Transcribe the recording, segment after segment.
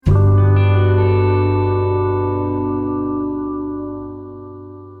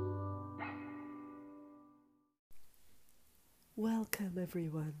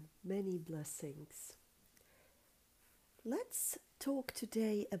everyone. Many blessings. Let's talk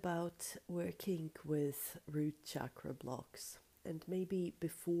today about working with root chakra blocks. And maybe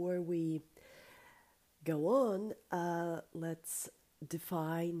before we go on, let's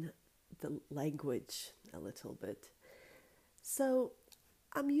define the language a little bit. So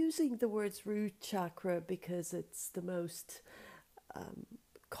I'm using the words root chakra because it's the most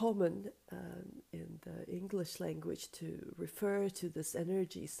common in the English language to refer to this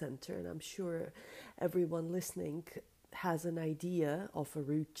energy center, and I'm sure everyone listening has an idea of a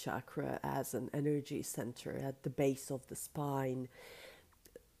root chakra as an energy center at the base of the spine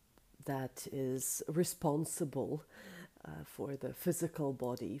that is responsible for the physical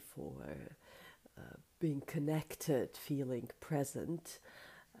body, for being connected, feeling present,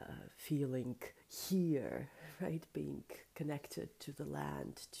 feeling here, right? Being connected to the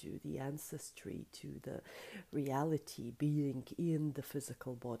land, to the ancestry, to the reality, being in the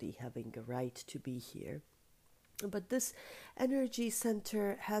physical body, having a right to be here. But this energy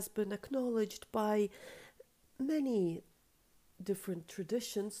center has been acknowledged by many different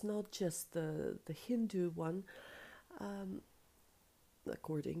traditions, not just the Hindu one,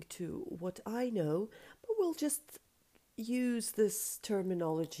 according to what I know, but we'll just use this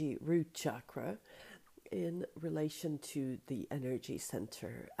terminology root chakra in relation to the energy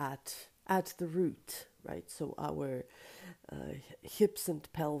center at the root, right? So our hips and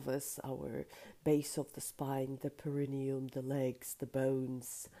pelvis, our base of the spine, the perineum, the legs, the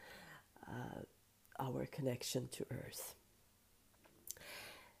bones, our connection to earth.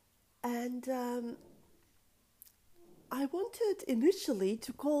 And I wanted initially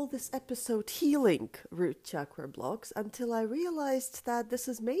to call this episode Healing Root Chakra Blocks until I realized that this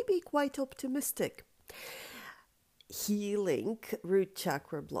is maybe quite optimistic. Healing root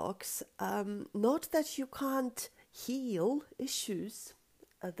chakra blocks, not that you can't heal issues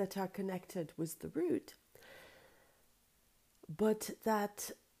that are connected with the root, but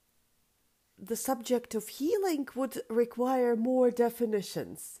that the subject of healing would require more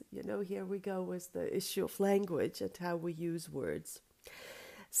definitions. You know, here we go with the issue of language and how we use words.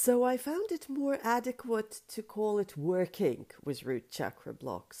 So I found it more adequate to call it working with root chakra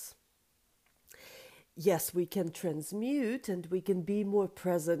blocks. Yes, we can transmute and we can be more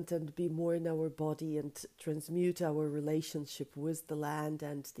present and be more in our body and transmute our relationship with the land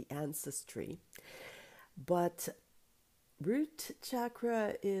and the ancestry. But root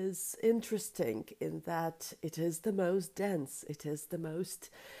chakra is interesting in that it is the most dense, it is the most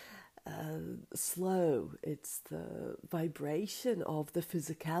slow, it's the vibration of the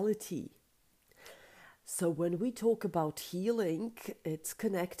physicality. So when we talk about healing, it's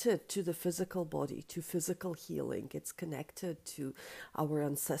connected to the physical body, to physical healing. It's connected to our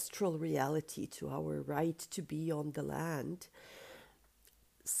ancestral reality, to our right to be on the land.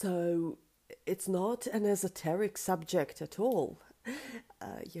 So it's not an esoteric subject at all,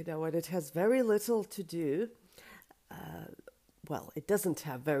 and it has very little to do. It doesn't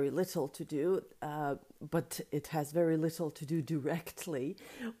have very little to do, but it has very little to do directly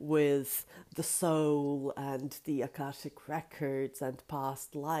with the soul and the Akashic records and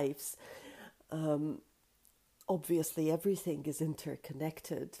past lives. Obviously, everything is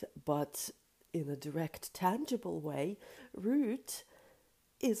interconnected, but in a direct, tangible way, root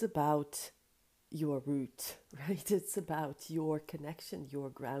is about your root, right? It's about your connection, your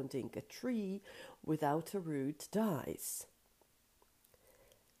grounding. A tree without a root dies.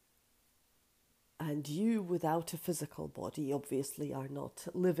 And you, without a physical body, obviously are not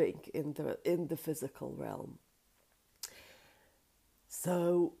living in the physical realm.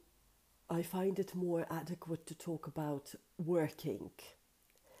 So I find it more adequate to talk about working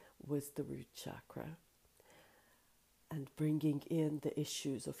with the root chakra and bringing in the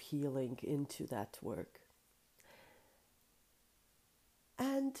issues of healing into that work.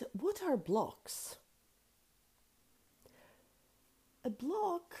 And what are blocks? A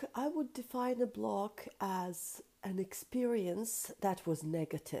block, I would define a block as an experience that was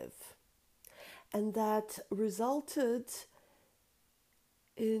negative and that resulted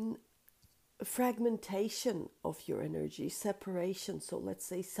in fragmentation of your energy, separation. So let's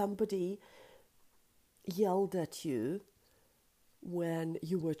say somebody yelled at you when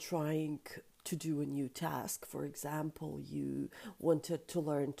you were trying to do a new task. For example, you wanted to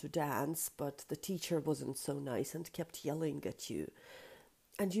learn to dance, but the teacher wasn't so nice and kept yelling at you.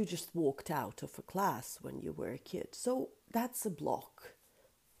 And you just walked out of a class when you were a kid. So that's a block.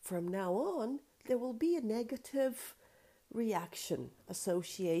 From now on, there will be a negative reaction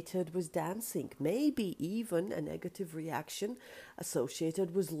associated with dancing, maybe even a negative reaction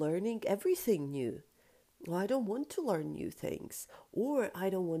associated with learning everything new. Well, I don't want to learn new things, or I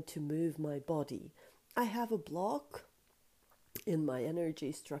don't want to move my body. I have a block in my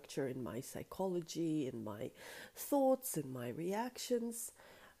energy structure, in my psychology, in my thoughts, in my reactions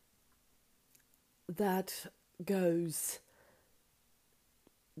that goes,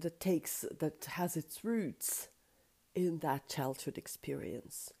 that has its roots in that childhood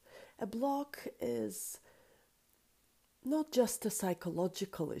experience. A block is not just a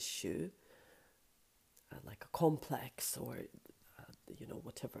psychological issue, like a complex or,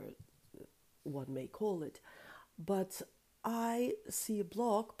 whatever one may call it, but I see a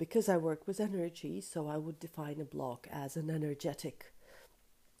block because I work with energy, so I would define a block as an energetic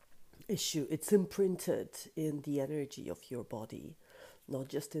issue. It's imprinted in the energy of your body, not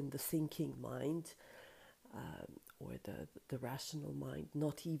just in the thinking mind or the rational mind,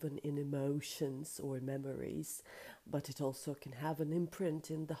 not even in emotions or memories, but it also can have an imprint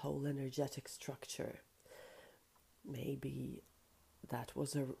in the whole energetic structure. Maybe that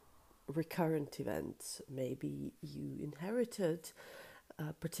was a recurrent event. Maybe you inherited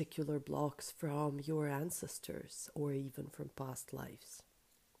particular blocks from your ancestors or even from past lives.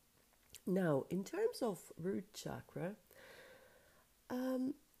 Now, in terms of root chakra,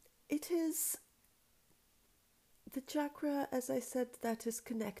 it is the chakra, as I said, that is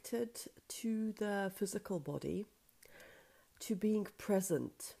connected to the physical body, to being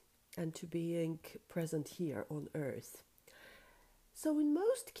present and to being present here on earth. So in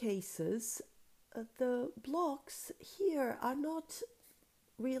most cases, the blocks here are not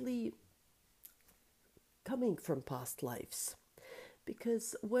really coming from past lives,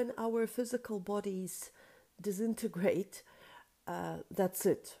 because when our physical bodies disintegrate, that's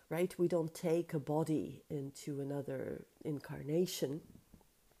it, right? We don't take a body into another incarnation.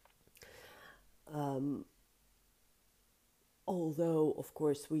 Although, of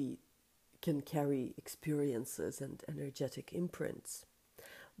course, we can carry experiences and energetic imprints.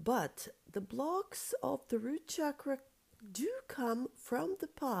 But the blocks of the root chakra do come from the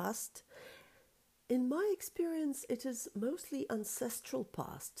past. In my experience, it is mostly ancestral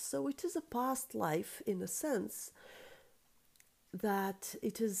past. So it is a past life in a sense that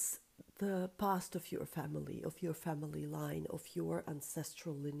it is the past of your family line, of your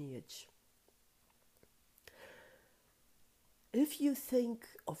ancestral lineage. If you think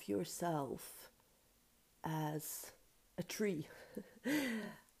of yourself as a tree,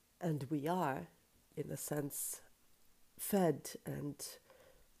 and we are, in a sense, fed and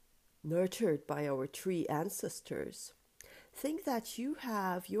nurtured by our tree ancestors, think that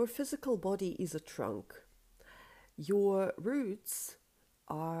your physical body is a trunk. Your roots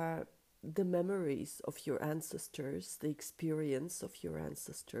are the memories of your ancestors, the experience of your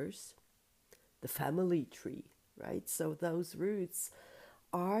ancestors, the family tree, right? So those roots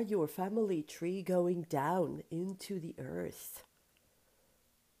are your family tree going down into the earth,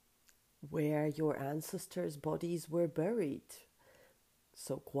 where your ancestors' bodies were buried.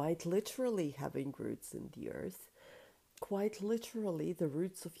 So quite literally having roots in the earth, quite literally the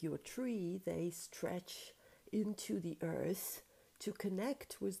roots of your tree, they stretch into the earth to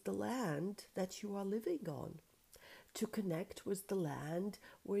connect with the land that you are living on, to connect with the land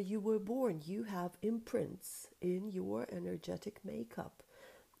where you were born. You have imprints in your energetic makeup,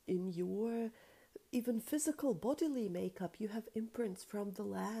 in your even physical bodily makeup. You have imprints from the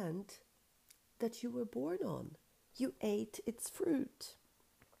land that you were born on. You ate its fruit.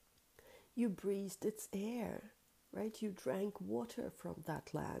 You breathed its air, right? You drank water from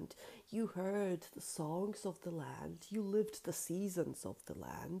that land. You heard the songs of the land. You lived the seasons of the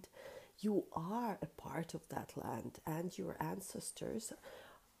land. You are a part of that land, and your ancestors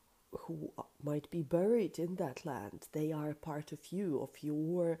who might be buried in that land, they are a part of you, of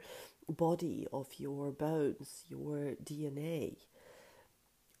your body, of your bones, your DNA,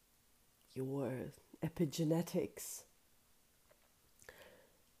 your epigenetics.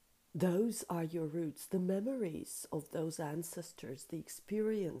 Those are your roots, the memories of those ancestors, the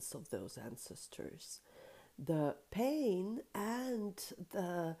experience of those ancestors, the pain and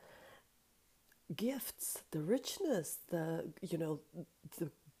the gifts, the richness, the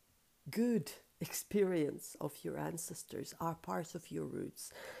good experience of your ancestors are part of your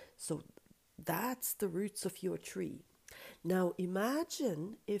roots. So that's the roots of your tree. Now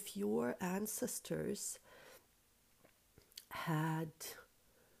imagine if your ancestors had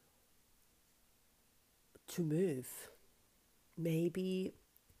to move. Maybe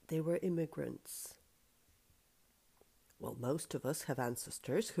they were immigrants. Well, most of us have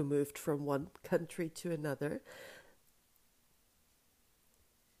ancestors who moved from one country to another.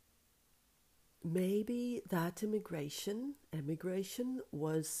 Maybe that emigration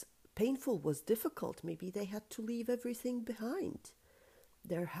was painful, was difficult. Maybe they had to leave everything behind.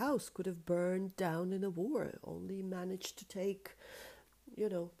 Their house could have burned down in a war, only managed to take,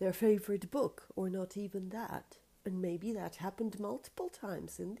 their favorite book, or not even that. And maybe that happened multiple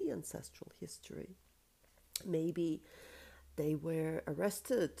times in the ancestral history. Maybe they were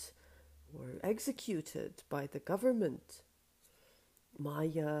arrested or executed by the government. My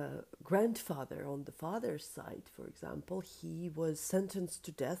grandfather on the father's side, for example, he was sentenced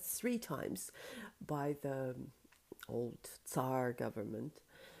to death 3 times by the old Tsar government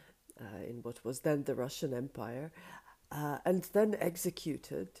in what was then the Russian Empire, and then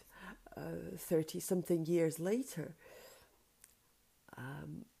executed 30-something years later.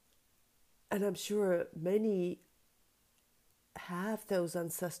 And I'm sure many have those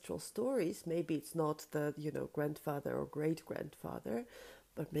ancestral stories. Maybe it's not the, grandfather or great-grandfather,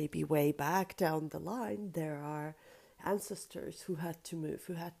 but maybe way back down the line, there are ancestors who had to move,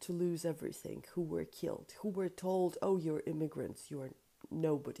 who had to lose everything, who were killed, who were told, oh, you're immigrants, you're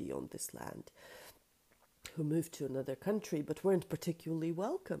nobody on this land, who moved to another country but weren't particularly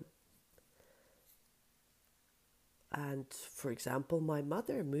welcome. And, for example, my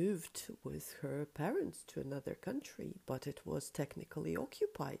mother moved with her parents to another country, but it was technically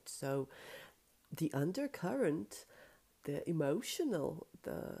occupied. So the undercurrent, the emotional,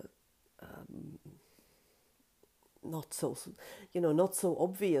 the not so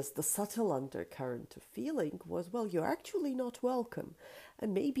obvious, the subtle undercurrent of feeling was, well, you're actually not welcome.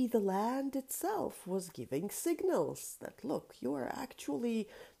 And maybe the land itself was giving signals that, look, you are actually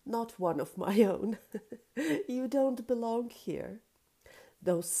not one of my own. You don't belong here.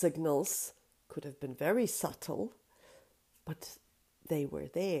 Those signals could have been very subtle, but they were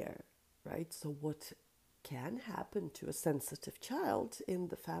there, right? So what can happen to a sensitive child in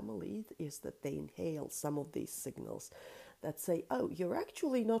the family is that they inhale some of these signals that say, oh, you're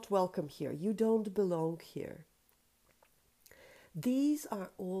actually not welcome here. You don't belong here. These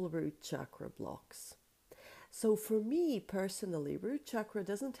are all root chakra blocks. So for me personally, root chakra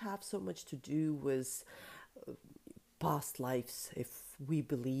doesn't have so much to do with past lives, if we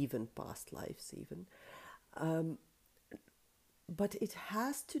believe in past lives even. But it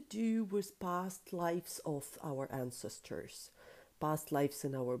has to do with past lives of our ancestors, past lives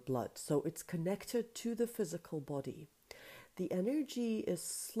in our blood. So it's connected to the physical body. The energy is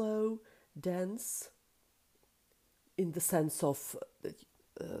slow, dense, in the sense of,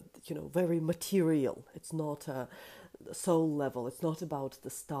 very material. It's not a soul level. It's not about the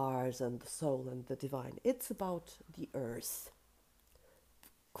stars and the soul and the divine. It's about the earth.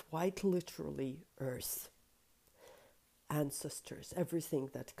 Quite literally, earth. Ancestors, everything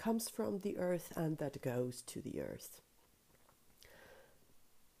that comes from the earth and that goes to the earth.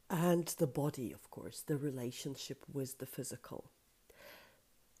 And the body, of course, the relationship with the physical.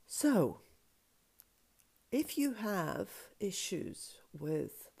 So, if you have issues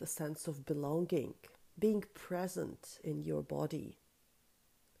with the sense of belonging, being present in your body,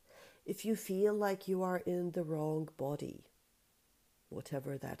 if you feel like you are in the wrong body,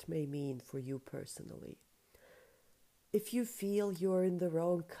 whatever that may mean for you personally, if you feel you're in the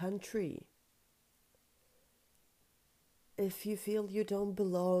wrong country, if you feel you don't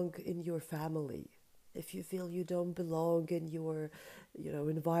belong in your family, if you feel you don't belong in your,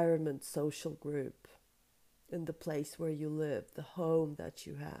 environment, social group, in the place where you live, the home that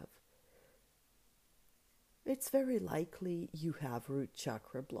you have, it's very likely you have root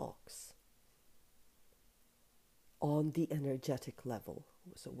chakra blocks on the energetic level.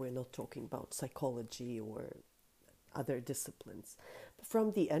 So we're not talking about psychology or other disciplines. But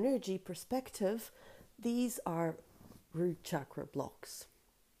from the energy perspective, these are root chakra blocks.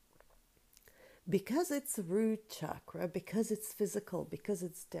 Because it's root chakra, because it's physical, because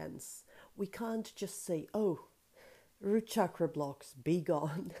it's dense, we can't just say, oh, root chakra blocks, be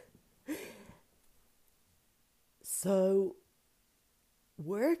gone. So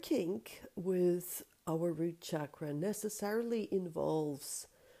working with our root chakra necessarily involves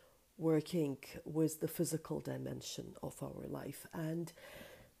working with the physical dimension of our life. And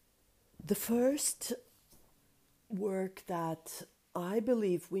the first work that I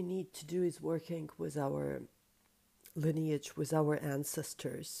believe we need to do is working with our lineage, with our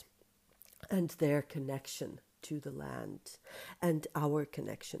ancestors and their connection to the land and our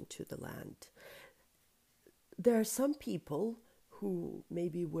connection to the land. There are some people who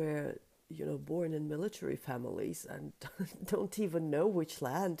maybe were born in military families and don't even know which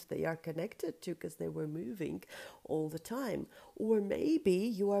land they are connected to because they were moving all the time. Or maybe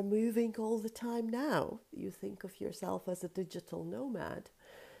you are moving all the time now. You think of yourself as a digital nomad.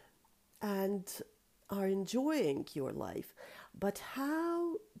 And are enjoying your life, but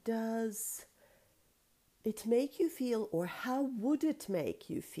how does it make you feel, or how would it make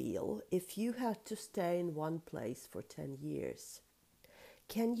you feel if you had to stay in one place for 10 years?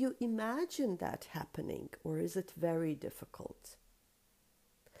 Can you imagine that happening, or is it very difficult?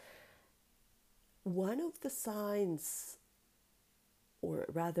 One of the signs, or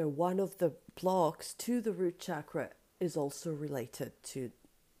rather one of the blocks to the root chakra, is also related to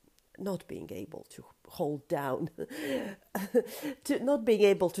not being able to hold down, to not being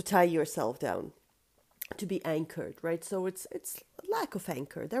able to tie yourself down, to be anchored, right? So it's lack of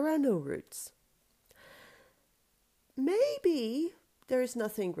anchor. There are no roots. Maybe there is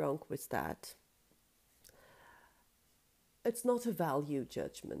nothing wrong with that. It's not a value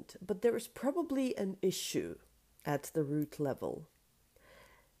judgment, but there is probably an issue at the root level.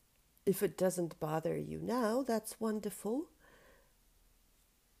 If it doesn't bother you now, that's wonderful.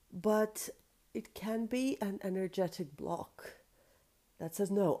 But it can be an energetic block that says,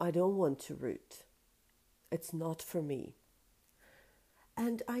 no, I don't want to root. It's not for me.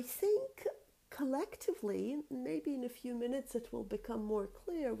 And I think collectively, maybe in a few minutes it will become more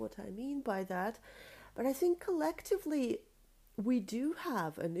clear what I mean by that, but I think collectively we do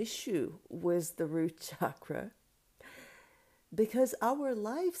have an issue with the root chakra because our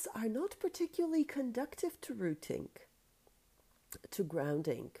lives are not particularly conducive to rooting, to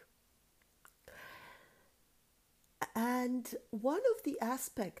grounding. And one of the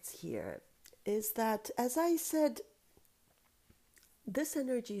aspects here is that, as I said, this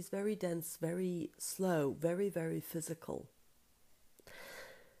energy is very dense, very slow, very, very physical.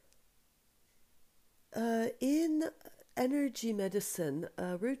 In energy medicine,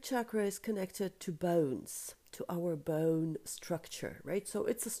 root chakra is connected to bones, to our bone structure, right? So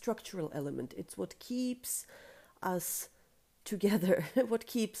it's a structural element. It's what keeps us together, what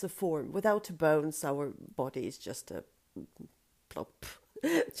keeps a form. Without bones, our body is just a plop.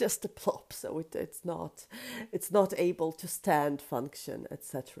 Just a plop, so it's not able to stand, function,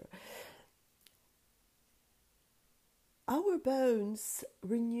 etc. Our bones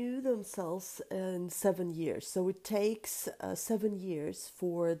renew themselves in 7 years, so it takes 7 years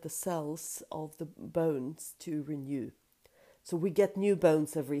for the cells of the bones to renew. So we get new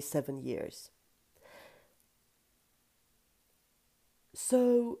bones every 7 years.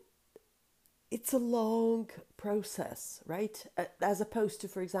 So it's a long process, right? As opposed to,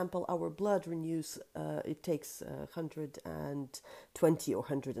 for example, our blood renews, it takes 120 or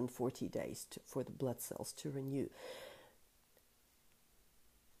 140 days for the blood cells to renew.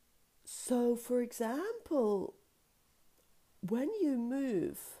 So, for example, when you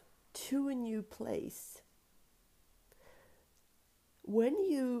move to a new place, when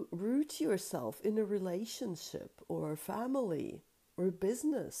you root yourself in a relationship or a family or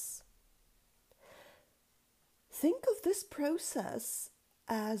business, think of this process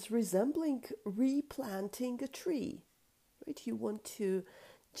as resembling replanting a tree, right? You want to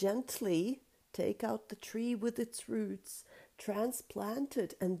gently take out the tree with its roots, transplant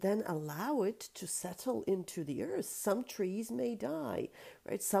it, and then allow it to settle into the earth. Some trees may die,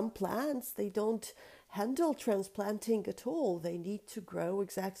 right? Some plants, they don't handle transplanting at all. They need to grow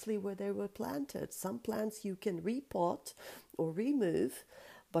exactly where they were planted. Some plants you can repot or remove,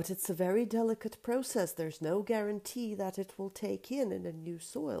 but it's a very delicate process. There's no guarantee that it will take in a new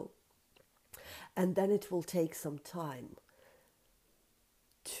soil. And then it will take some time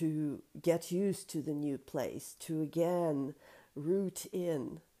to get used to the new place, to again root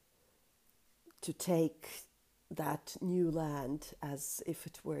in, to take that new land as if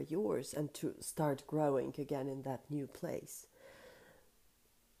it were yours and to start growing again in that new place.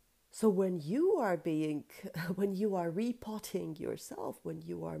 So when you are repotting yourself, when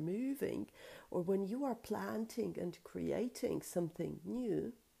you are moving, or when you are planting and creating something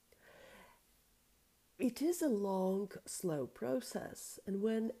new, it is a long, slow process. And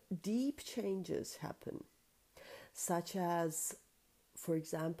when deep changes happen, such as, for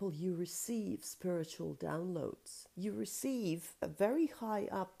example, you receive spiritual downloads, you receive a very high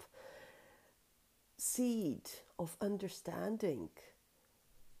up seed of understanding,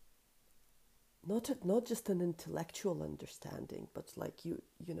 not just an intellectual understanding, but like you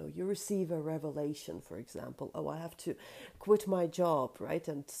receive a revelation, for example. Oh, I have to quit my job, right,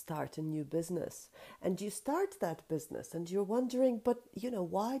 and start a new business. And you start that business and you're wondering, but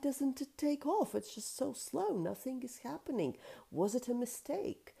why doesn't it take off? It's just so slow. Nothing is happening. Was it a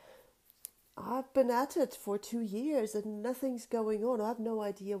mistake? I've been at it for 2 years and nothing's going on. I have no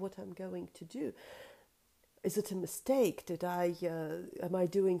idea what I'm going to do. Is it a mistake? Am I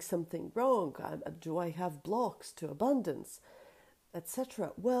doing something wrong? Do I have blocks to abundance,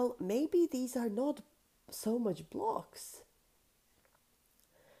 etc.? Well, maybe these are not so much blocks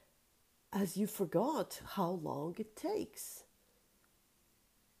as you forgot how long it takes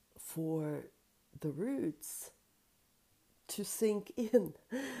for the roots to sink in,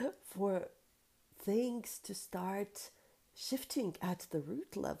 for things to start shifting at the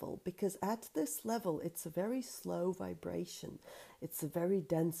root level, because at this level it's a very slow vibration, it's a very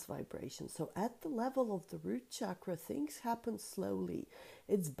dense vibration. So at the level of the root chakra, things happen slowly.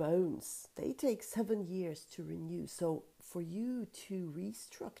 It's bones, they take 7 years to renew. So for you to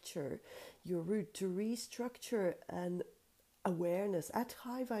restructure your root, to restructure an awareness at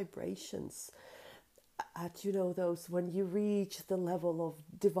high vibrations, at, you know, those when you reach the level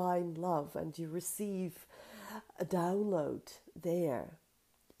of divine love and you receive a download there,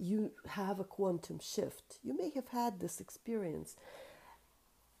 you have a quantum shift. You may have had this experience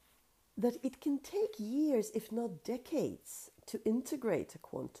that it can take years, if not decades, to integrate a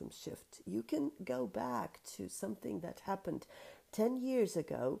quantum shift. You can go back to something that happened 10 years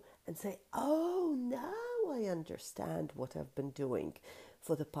ago and say, oh, now I understand what I've been doing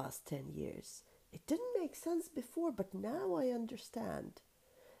for the past 10 years. It didn't make sense before, but now I understand.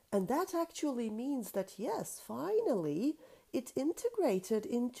 And that actually means that, yes, finally, it integrated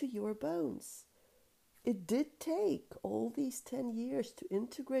into your bones. It did take all these 10 years to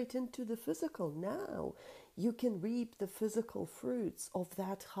integrate into the physical. Now you can reap the physical fruits of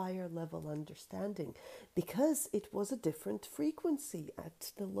that higher level understanding, because it was a different frequency.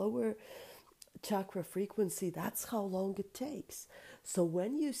 At the lower chakra frequency, that's how long it takes. So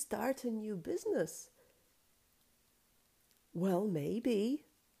when you start a new business, well, maybe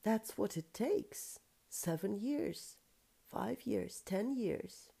that's what it takes. 7 years, 5 years, 10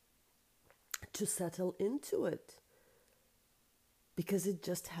 years to settle into it, because it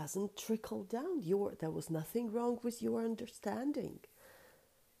just hasn't trickled down. There was nothing wrong with your understanding.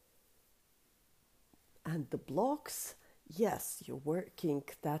 And the blocks, yes, you're working.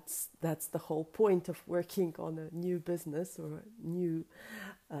 That's the whole point of working on a new business or a new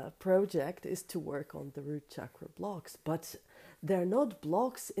project, is to work on the root chakra blocks. But they're not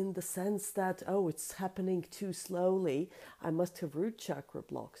blocks in the sense that, oh, it's happening too slowly, I must have root chakra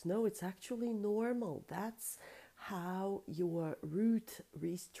blocks. No, it's actually normal. That's how your root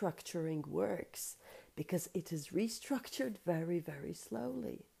restructuring works, because it is restructured very, very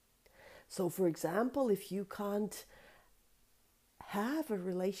slowly. So, for example, if you can't have a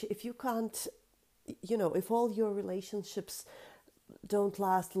relation, if you can't, if all your relationships don't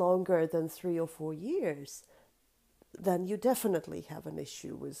last longer than 3 or 4 years, then you definitely have an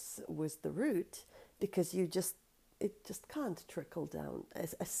issue with the root, because it just can't trickle down.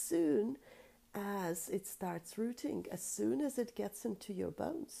 As soon as it starts rooting, as soon as it gets into your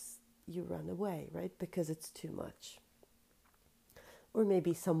bones, you run away, right? Because it's too much. Or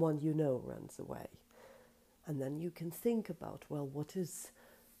maybe someone you know runs away. And then you can think about, well, what is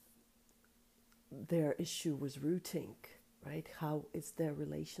their issue with rooting, right? How is their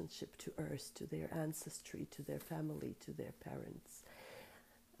relationship to earth, to their ancestry, to their family, to their parents,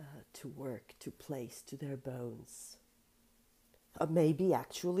 to work, to place, to their bones? Maybe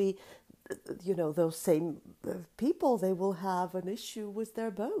actually, those same people, they will have an issue with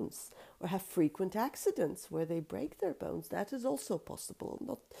their bones, or have frequent accidents where they break their bones. That is also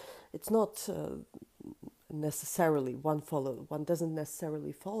possible. It's not necessarily one doesn't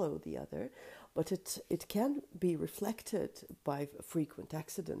necessarily follow the other, but it can be reflected by frequent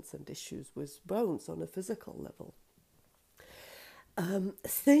accidents and issues with bones on a physical level.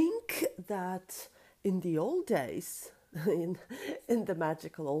 Think that in the old days, in the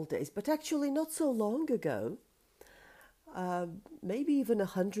magical old days, but actually not so long ago, maybe even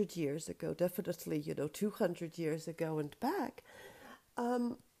 100 years ago, definitely 200 years ago and back,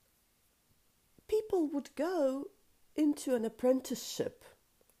 people would go into an apprenticeship.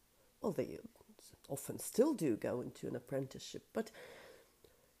 Well, they often still do go into an apprenticeship, but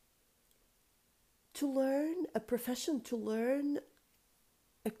to learn a profession, to learn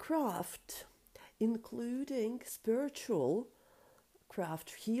a craft, including spiritual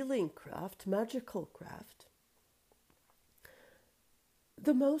craft, healing craft, magical craft.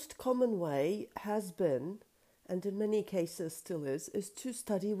 The most common way has been, and in many cases still is to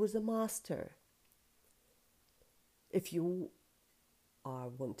study with a master. If you are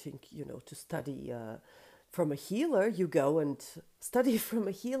wanting, to study from a healer, you go and study from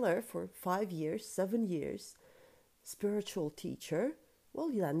a healer for 5 years, 7 years, spiritual teacher. Well,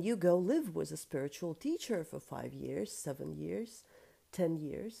 then you go live with a spiritual teacher for 5 years, 7 years, 10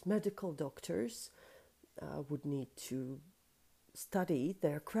 years. Medical doctors would need to study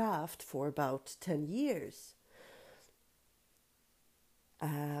their craft for about 10 years.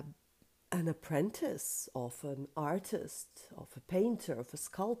 And an apprentice of an artist, of a painter, of a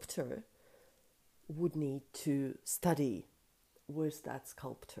sculptor would need to study with that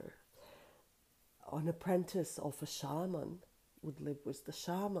sculptor. An apprentice of a shaman would live with the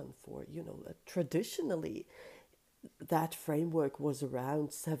shaman for, traditionally that framework was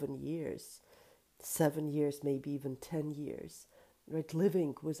around 7 years. 7 years, maybe even 10 years, right?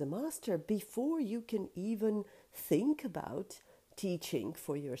 Living with a master before you can even think about teaching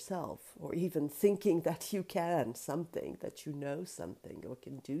for yourself, or even thinking that you can something, that you know something or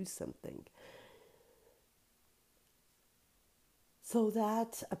can do something. So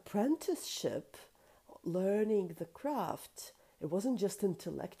that apprenticeship, learning the craft, it wasn't just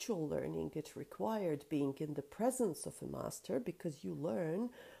intellectual learning, it required being in the presence of a master, because you learn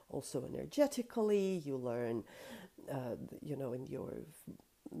also energetically, you learn, in your,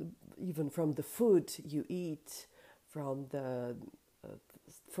 even from the food you eat, from the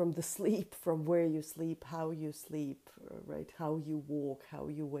sleep, from where you sleep, how you sleep, right? How you walk, how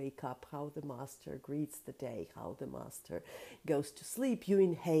you wake up, how the master greets the day, how the master goes to sleep. You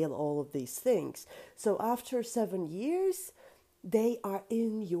inhale all of these things. So after 7 years, they are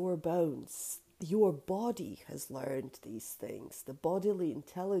in your bones. Your body has learned these things. The bodily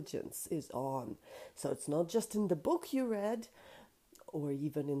intelligence is on. So it's not just in the book you read, or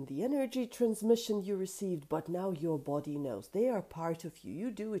even in the energy transmission you received, but now your body knows. They are part of you.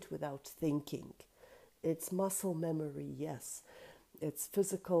 You do it without thinking. It's muscle memory, yes. It's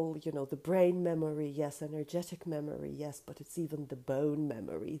physical, the brain memory, yes. Energetic memory, yes. But it's even the bone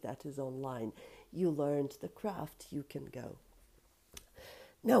memory that is online. You learned the craft, you can go.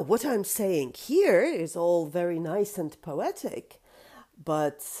 Now, what I'm saying here is all very nice and poetic,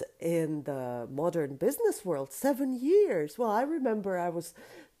 but in the modern business world, 7 years. Well, I remember I was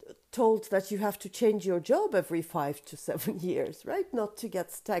told that you have to change your job every 5 to 7 years, right? Not to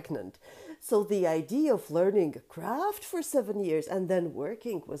get stagnant. So the idea of learning a craft for 7 years and then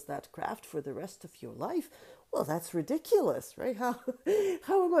working with that craft for the rest of your life, well, that's ridiculous, right?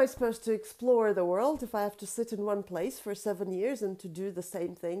 How am I supposed to explore the world if I have to sit in one place for 7 years and to do the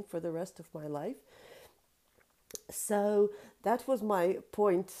same thing for the rest of my life? So that was my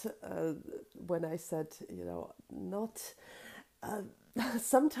point when I said, not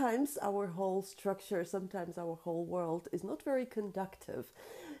sometimes our whole structure, sometimes our whole world is not very conductive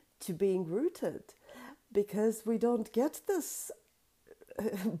to being rooted, because we don't get this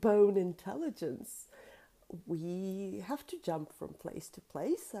bone intelligence. We have to jump from place to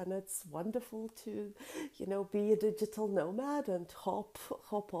place, and it's wonderful to, be a digital nomad and hop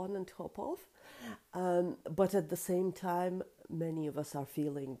on and hop off. But at the same time, many of us are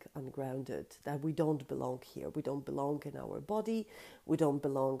feeling ungrounded, that we don't belong here. We don't belong in our body. We don't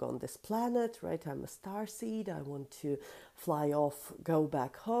belong on this planet, right? I'm a starseed. I want to fly off, go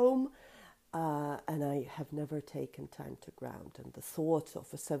back home. And I have never taken time to ground. And the thought of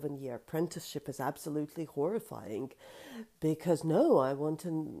a 7-year apprenticeship is absolutely horrifying, because no, I want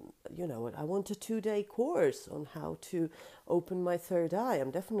a 2-day course on how to open my third eye.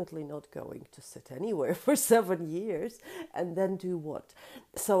 I'm definitely not going to sit anywhere for 7 years and then do what?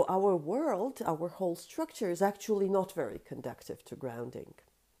 So our world, our whole structure is actually not very conducive to grounding,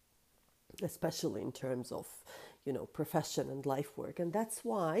 especially in terms of, profession and life work. And that's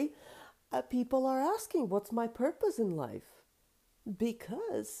why people are asking, what's my purpose in life?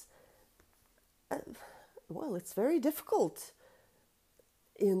 Because, it's very difficult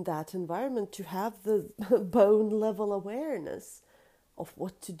in that environment to have the bone level awareness of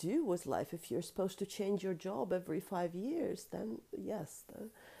what to do with life. If you're supposed to change your job every 5 years, then yes,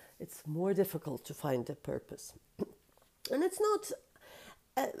 it's more difficult to find a purpose. And it's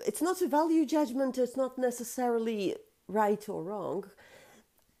not a value judgment. It's not necessarily right or wrong,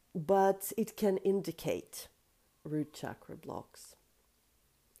 but it can indicate root chakra blocks.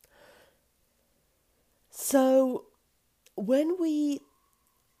 So when we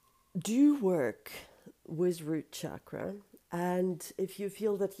do work with root chakra, and if you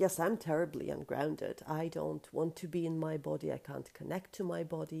feel that, yes, I'm terribly ungrounded, I don't want to be in my body, I can't connect to my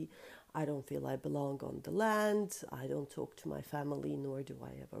body, I don't feel I belong on the land, I don't talk to my family, nor do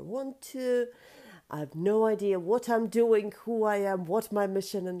I ever want to, I have no idea what I'm doing, who I am, what my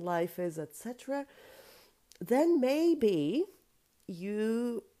mission in life is, etc., then maybe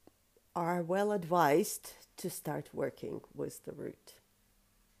you are well advised to start working with the root.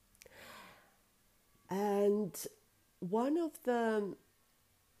 And one of the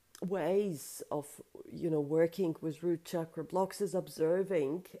ways of, working with root chakra blocks is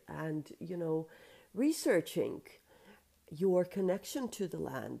observing and, researching your connection to the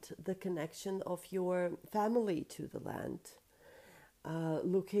land, the connection of your family to the land.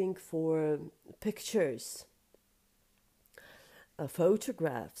 looking for pictures,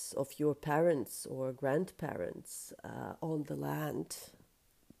 photographs of your parents or grandparents on the land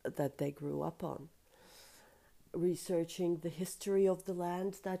that they grew up on, researching the history of the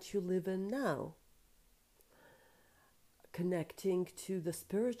land that you live in now, connecting to the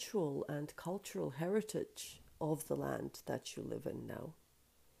spiritual and cultural heritage of the land that you live in now.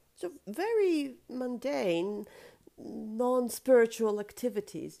 So very mundane, non-spiritual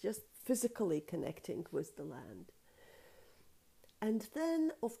activities, just physically connecting with the land. And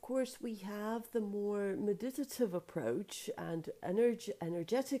then, of course, we have the more meditative approach and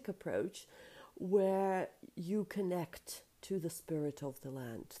energetic approach, where you connect to the spirit of the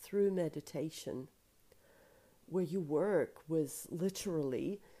land through meditation, where you work with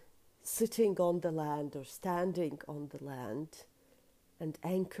literally sitting on the land or standing on the land and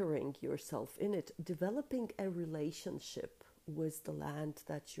anchoring yourself in it, developing a relationship with the land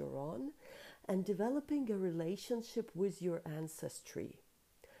that you're on, and developing a relationship with your ancestry.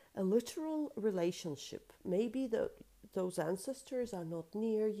 A literal relationship. Maybe those ancestors are not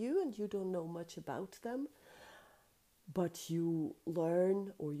near you and you don't know much about them, but you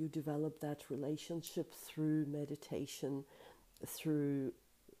learn or you develop that relationship through meditation, through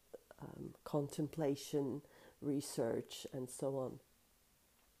contemplation, research, and so on.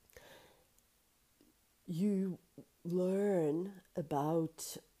 You learn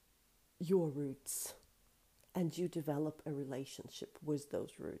about your roots and you develop a relationship with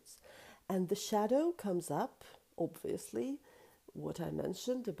those roots. And the shadow comes up, obviously, what I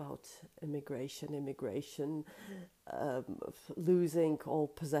mentioned about immigration, losing all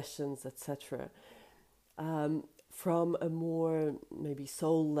possessions, etc. From a more maybe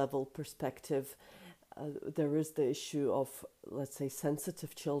soul level perspective, there is the issue of, let's say,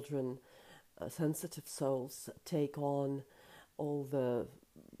 sensitive children, sensitive souls take on all the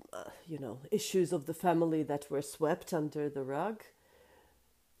issues of the family that were swept under the rug,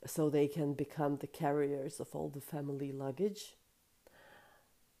 so they can become the carriers of all the family luggage.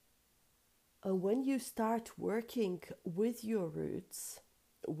 And when you start working with your roots,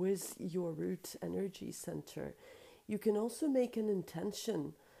 with your root energy center, you can also make an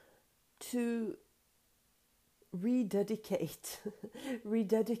intention to rededicate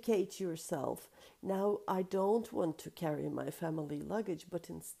yourself. Now, I don't want to carry my family luggage, but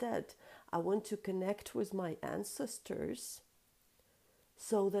instead I want to connect with my ancestors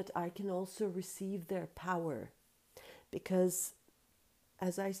so that I can also receive their power. Because,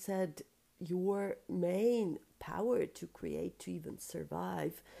 as I said, your main power to create, to even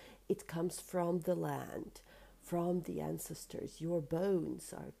survive, it comes from the land, from the ancestors. Your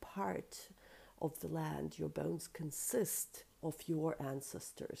bones are part of the land. Your bones consist of your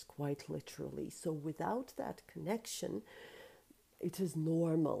ancestors, quite literally. So without that connection, it is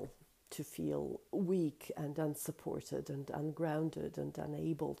normal to feel weak and unsupported and ungrounded and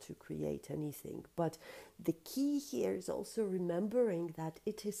unable to create anything. But the key here is also remembering that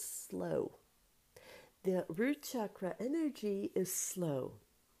it is slow. The root chakra energy is slow.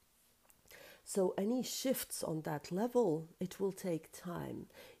 So any shifts on that level, it will take time.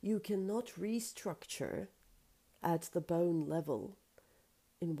 You cannot restructure at the bone level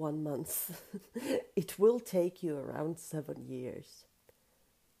in 1 month. It will take you around 7 years,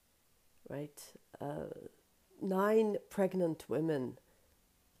 right? 9 pregnant women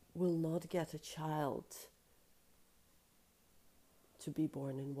will not get a child to be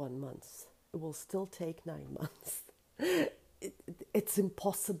born in 1 month. It will still take 9 months. It's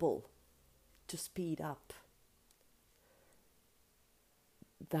impossible to speed up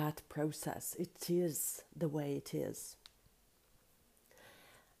that process. It is the way it is.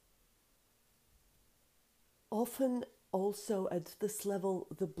 Often also at this level,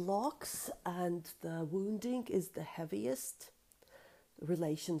 the blocks and the wounding is the heaviest.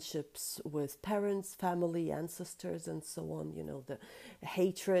 Relationships with parents, family, ancestors, and so on. The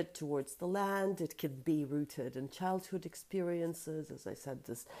hatred towards the land, it can be rooted in childhood experiences. As I said,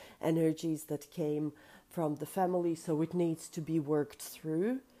 this energies that came from the family, so it needs to be worked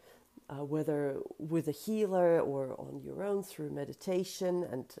through, whether with a healer or on your own through meditation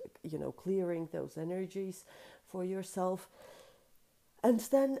and, clearing those energies for yourself. And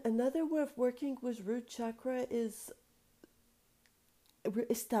then another way of working with root chakra is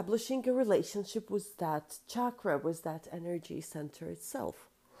establishing a relationship with that chakra, with that energy center itself.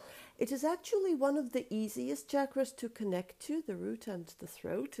 It is actually one of the easiest chakras to connect to. The root and the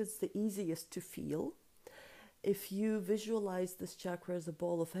throat is the easiest to feel. If you visualize this chakra as a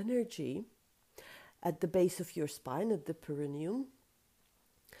ball of energy at the base of your spine, at the perineum,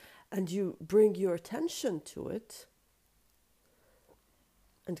 and you bring your attention to it,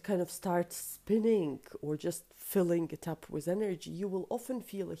 and kind of start spinning or just filling it up with energy, you will often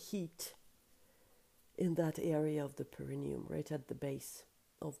feel a heat in that area of the perineum, right at the base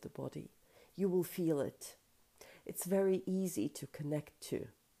of the body. You will feel it. It's very easy to connect to.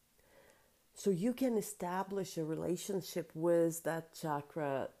 So you can establish a relationship with that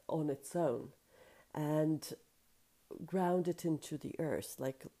chakra on its own and ground it into the earth,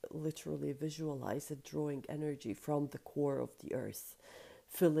 like literally visualize it drawing energy from the core of the earth,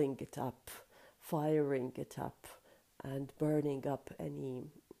 filling it up, firing it up, and burning up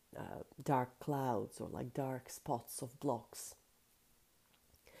any dark clouds or like dark spots of blocks.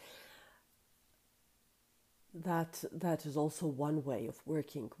 That is also one way of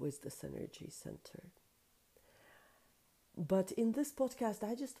working with this energy center. But in this podcast,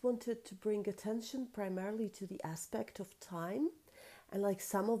 I just wanted to bring attention primarily to the aspect of time and like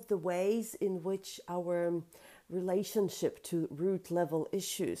some of the ways in which our relationship to root level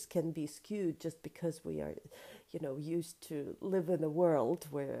issues can be skewed just because we are, used to live in a world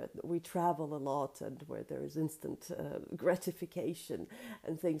where we travel a lot and where there is instant gratification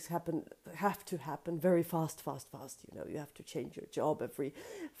and things have to happen very fast. You have to change your job every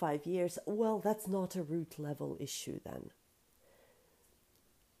 5 years. Well, that's not a root level issue then.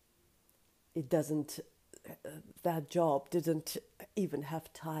 It doesn't, that job didn't even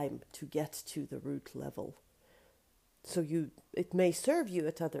have time to get to the root level. So it may serve you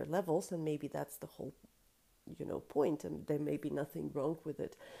at other levels, and maybe that's the whole, point, and there may be nothing wrong with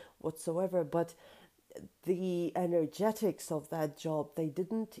it whatsoever. But the energetics of that job, they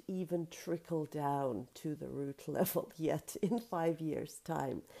didn't even trickle down to the root level yet in 5 years'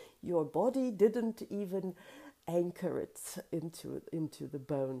 time. Your body didn't even anchor it into the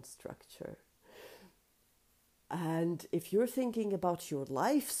bone structure. And if you're thinking about your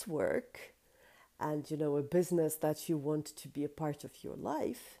life's work and, a business that you want to be a part of your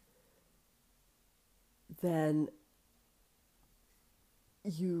life, then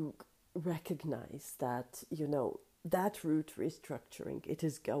you recognize that, that root restructuring, it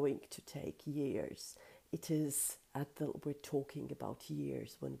is going to take years. We're talking about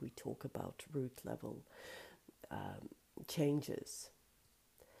years when we talk about root level changes.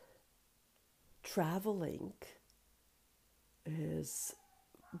 Traveling is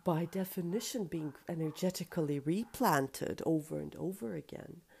by definition being energetically replanted over and over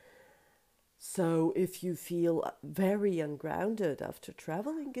again. So if you feel very ungrounded after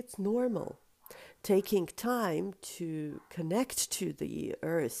traveling, it's normal. Taking time to connect to the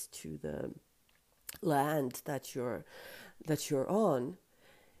earth, to the land that you're on,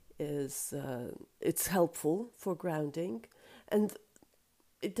 is it's helpful for grounding, and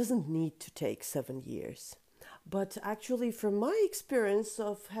it doesn't need to take 7 years. But actually, from my experience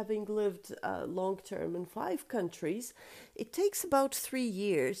of having lived long-term in 5 countries, it takes about 3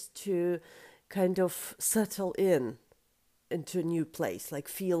 years to kind of settle into a new place, like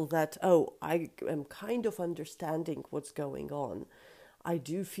feel that, I am kind of understanding what's going on. I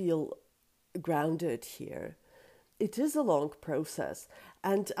do feel grounded here. It is a long process.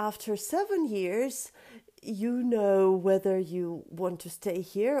 And after 7 years, you know whether you want to stay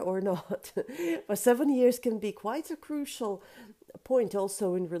here or not. But 7 years can be quite a crucial point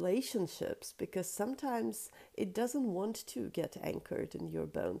also in relationships, because sometimes it doesn't want to get anchored in your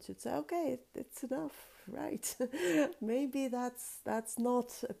bones. It's okay, it's enough, right? Maybe that's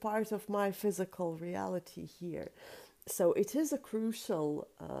not a part of my physical reality here. So it is a crucial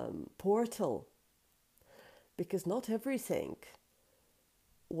portal, because not everything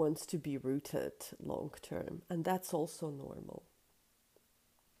wants to be rooted long term, and that's also normal.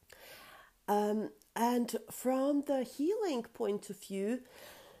 And from the healing point of view,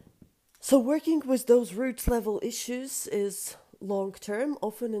 so working with those root level issues is long term,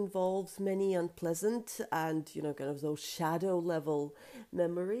 often involves many unpleasant and kind of those shadow level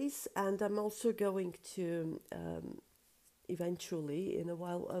memories. And I'm also going to eventually in a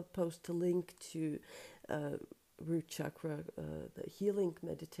while I'll post a link to root chakra, the healing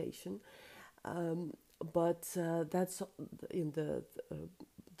meditation, but that's in the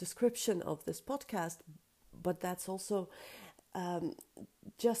description of this podcast. But that's also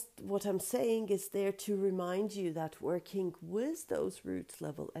just what I'm saying is there to remind you that working with those root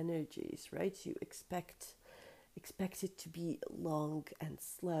level energies, right? You expect it to be long and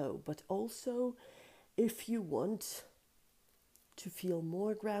slow, but also if you want to feel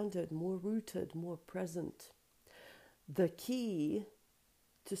more grounded, more rooted, more present, the key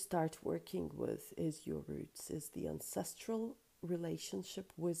to start working with is your roots, is the ancestral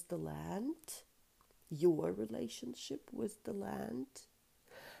relationship with the land, your relationship with the land,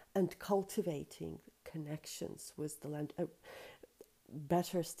 and cultivating connections with the land.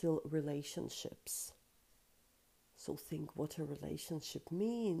 better still, relationships. So think what a relationship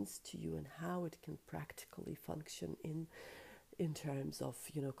means to you and how it can practically function in terms of,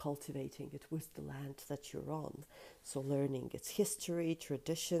 cultivating it with the land that you're on. So learning its history,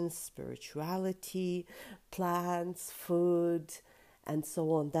 traditions, spirituality, plants, food, and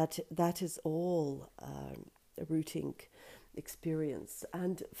so on. That is all a rooting experience.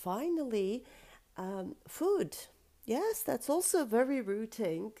 And finally, food. Yes, that's also very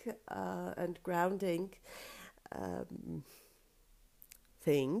rooting and grounding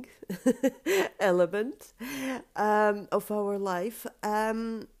thing, element of our life.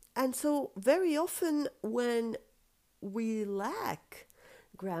 And so very often when we lack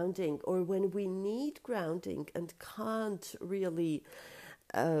grounding, or when we need grounding and can't really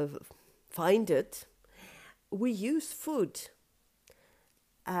find it, we use food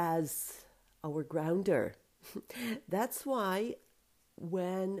as our grounder. That's why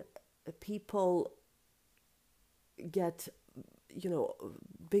when people get,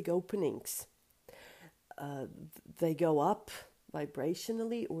 big openings, they go up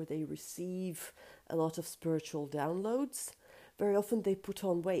vibrationally, or they receive a lot of spiritual downloads, very often they put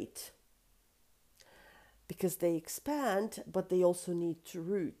on weight because they expand, but they also need to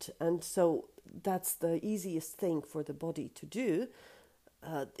root. And so that's the easiest thing for the body to do,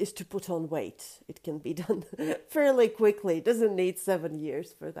 is to put on weight. It can be done fairly quickly. It doesn't need 7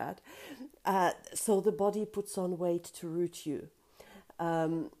 years for that. So the body puts on weight to root you.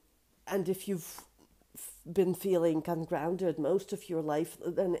 And if you've been feeling ungrounded most of your life,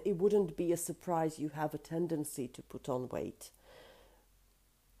 then it wouldn't be a surprise you have a tendency to put on weight.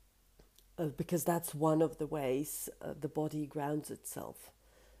 Because that's one of the ways the body grounds itself.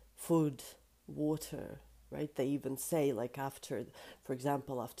 Food, water, right? They even say, like, after, for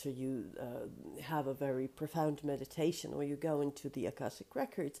example, after you have a very profound meditation, or you go into the Akashic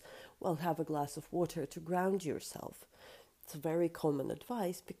records, well, have a glass of water to ground yourself. It's very common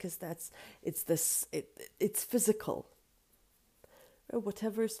advice, because it's physical.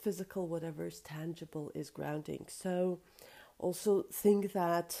 Whatever is physical, whatever is tangible is grounding. So also think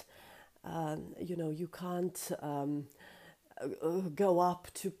that, you can't go up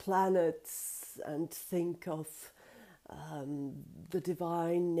to planets and think of the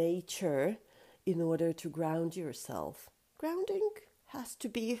divine nature in order to ground yourself. Grounding has to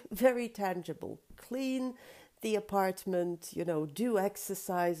be very tangible. Clean the apartment, do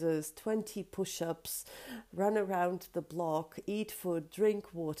exercises, 20 push-ups, run around the block, eat food,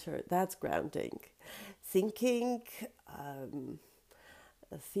 drink water. That's grounding. Thinking,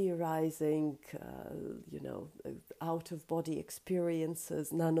 theorizing, out-of-body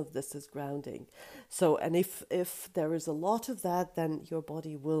experiences, none of this is grounding. So, and if there is a lot of that, then your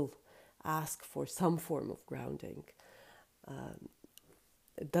body will ask for some form of grounding.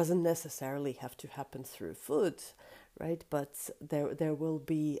 It doesn't necessarily have to happen through food, right? But there will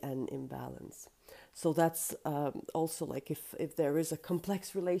be an imbalance. So that's also, like, if there is a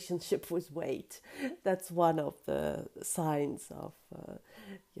complex relationship with weight, that's one of the signs of,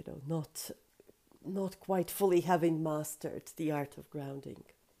 not quite fully having mastered the art of grounding.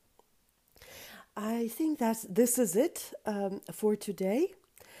 I think this is it for today.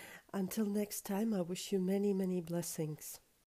 Until next time, I wish you many, many blessings.